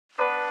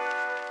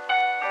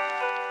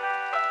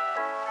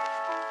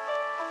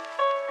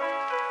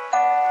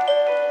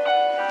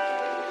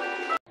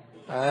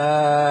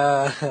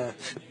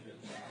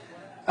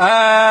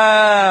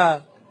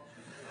啊！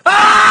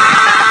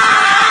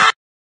啊！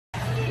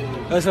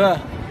什么？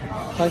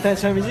防弹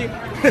全明星。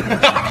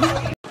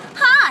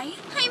Hi,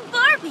 I'm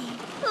Barbie.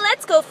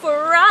 Let's go for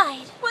a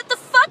ride. What the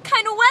fuck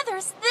kind of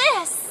weather's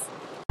this?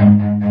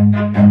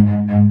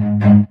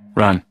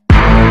 Run.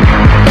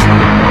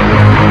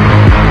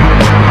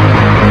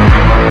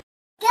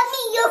 Give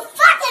me your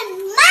fucking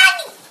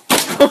money!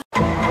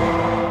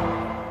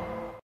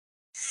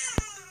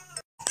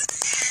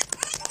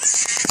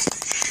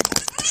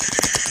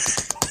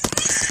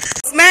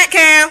 Smack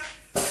Cam.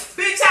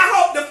 Bitch, I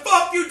hope the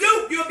fuck you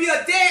do. You'll be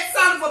a dead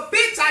son of a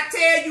bitch, I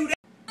tell you that.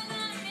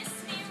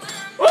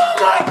 Oh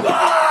my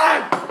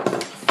god!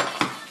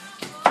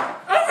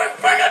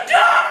 Everything I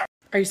done!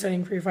 Are you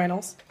studying for your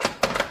finals?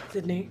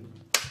 Sydney,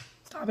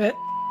 stop it.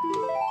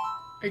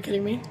 Are you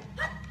kidding me?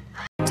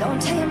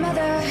 Don't tell your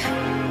mother,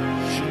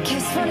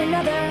 kiss one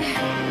another,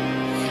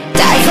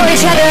 die for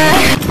each other.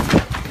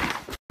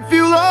 If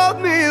you love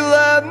me,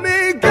 let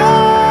me go.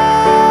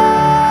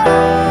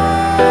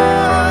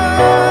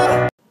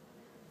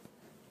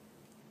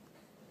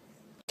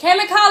 Cam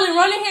and Colin,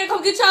 run in here and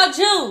come get y'all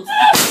juice.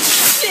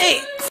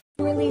 Shit!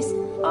 Release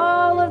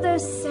all of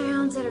those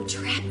sounds that are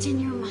trapped in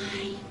your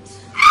mind.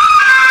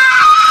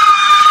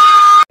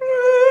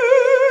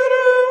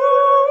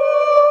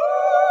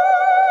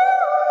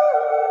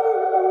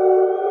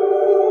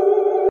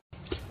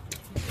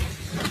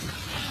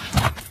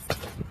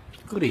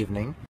 Good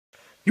evening.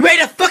 You ready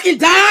to fucking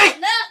die?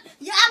 No,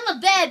 yeah, I'm a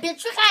bad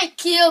bitch. You can't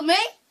kill me.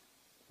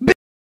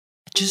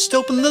 Just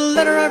open the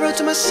letter I wrote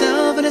to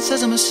myself and it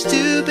says I'm a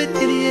stupid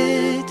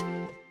idiot.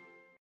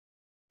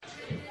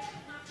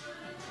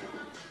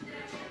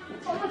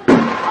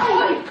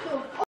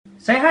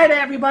 Say hi to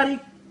everybody.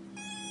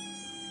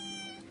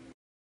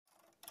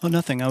 Oh,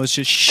 nothing. I was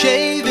just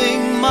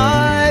shaving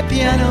my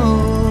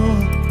piano.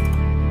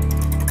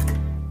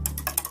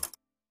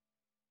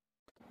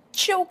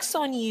 Joke's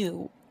on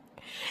you.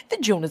 The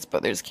Jonas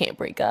Brothers can't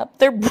break up.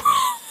 They're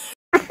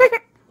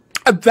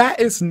That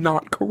is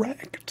not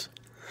correct.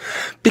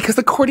 Because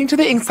according to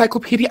the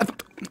encyclopedia of...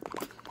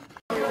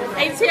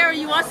 Hey, Tara,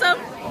 you want some?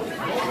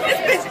 This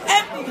bitch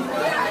empty.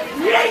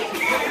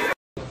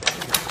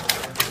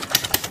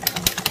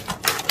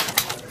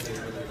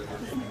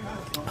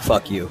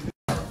 Fuck you.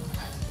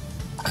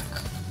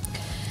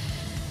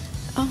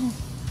 Oh.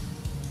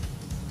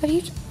 What are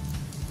you...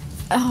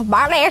 Oh,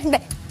 my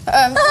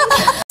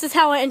This is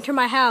how I enter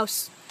my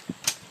house.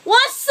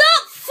 What's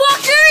up,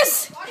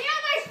 fuckers? Why do you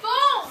have my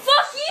phone?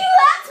 Fuck you,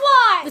 that's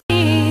why!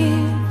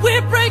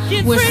 We're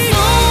breaking We're free.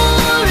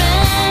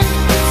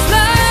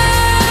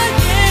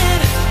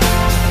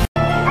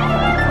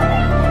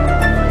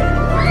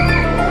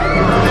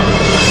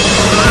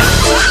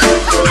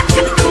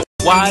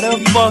 Why the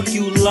fuck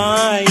you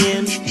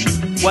lying?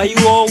 Why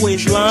you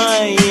always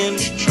lying?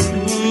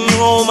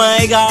 Oh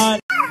my god.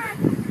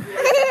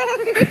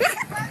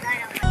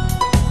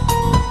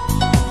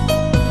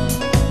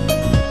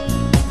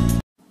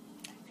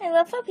 I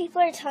love how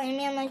people are telling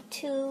me I'm like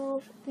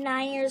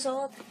 9 years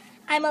old.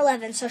 I'm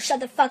 11, so shut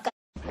the fuck up.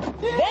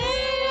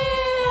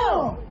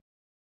 Damn!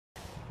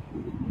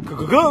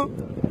 Go.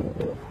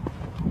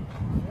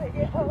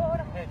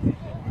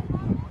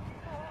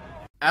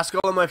 Ask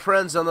all of my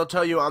friends and they'll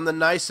tell you I'm the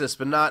nicest,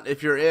 but not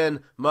if you're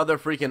in mother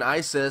freaking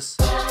ISIS.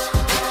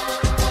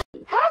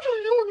 How do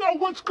you know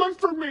what's good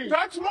for me?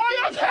 That's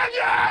my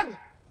opinion!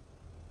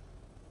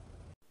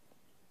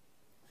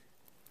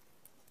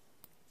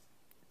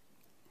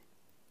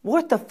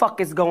 What the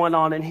fuck is going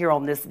on in here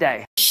on this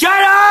day?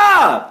 Shut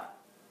up!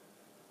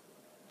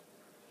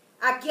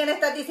 ¿A quién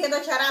estás diciendo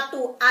shut up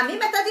tú? ¿A mí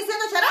me estás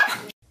diciendo shut up?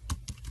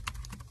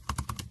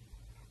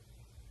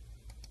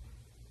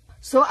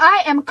 So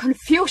I am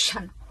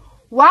confusion.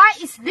 Why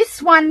is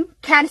this one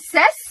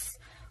Kansas,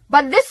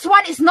 but this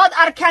one is not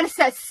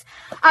Arkansas?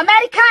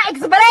 America,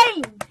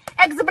 explain!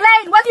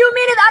 Explain! What do you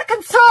mean in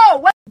Arkansas?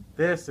 What?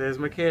 This is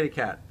my kitty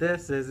cat.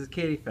 This is his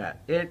kitty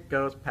fat. It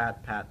goes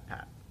pat, pat,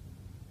 pat.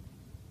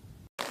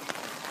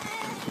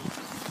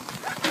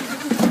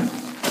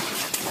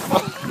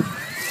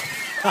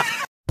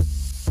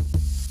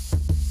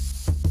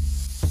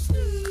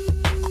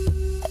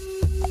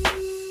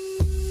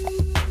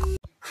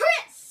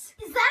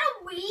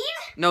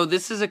 No,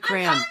 this is a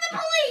crayon. I'm calling the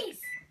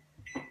police!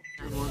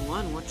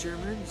 911, what's your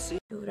emergency?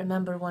 You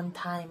remember one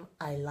time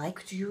I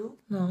liked you?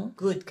 No.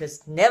 Good,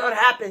 cause never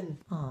happened.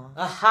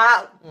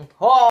 Aha!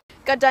 Oh.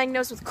 Got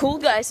diagnosed with cool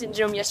guy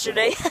syndrome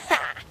yesterday.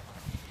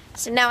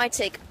 So now I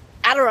take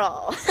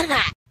Adderall.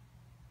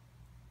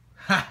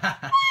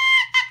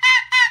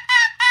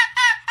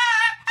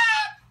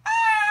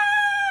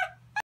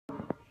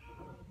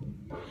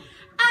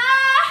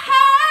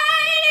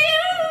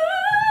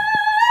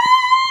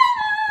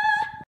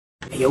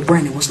 Yo,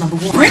 Brandon, what's number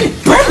one? I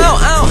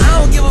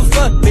don't give a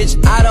fuck, bitch.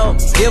 I don't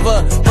give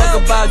a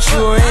fuck about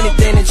you or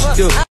anything that you do.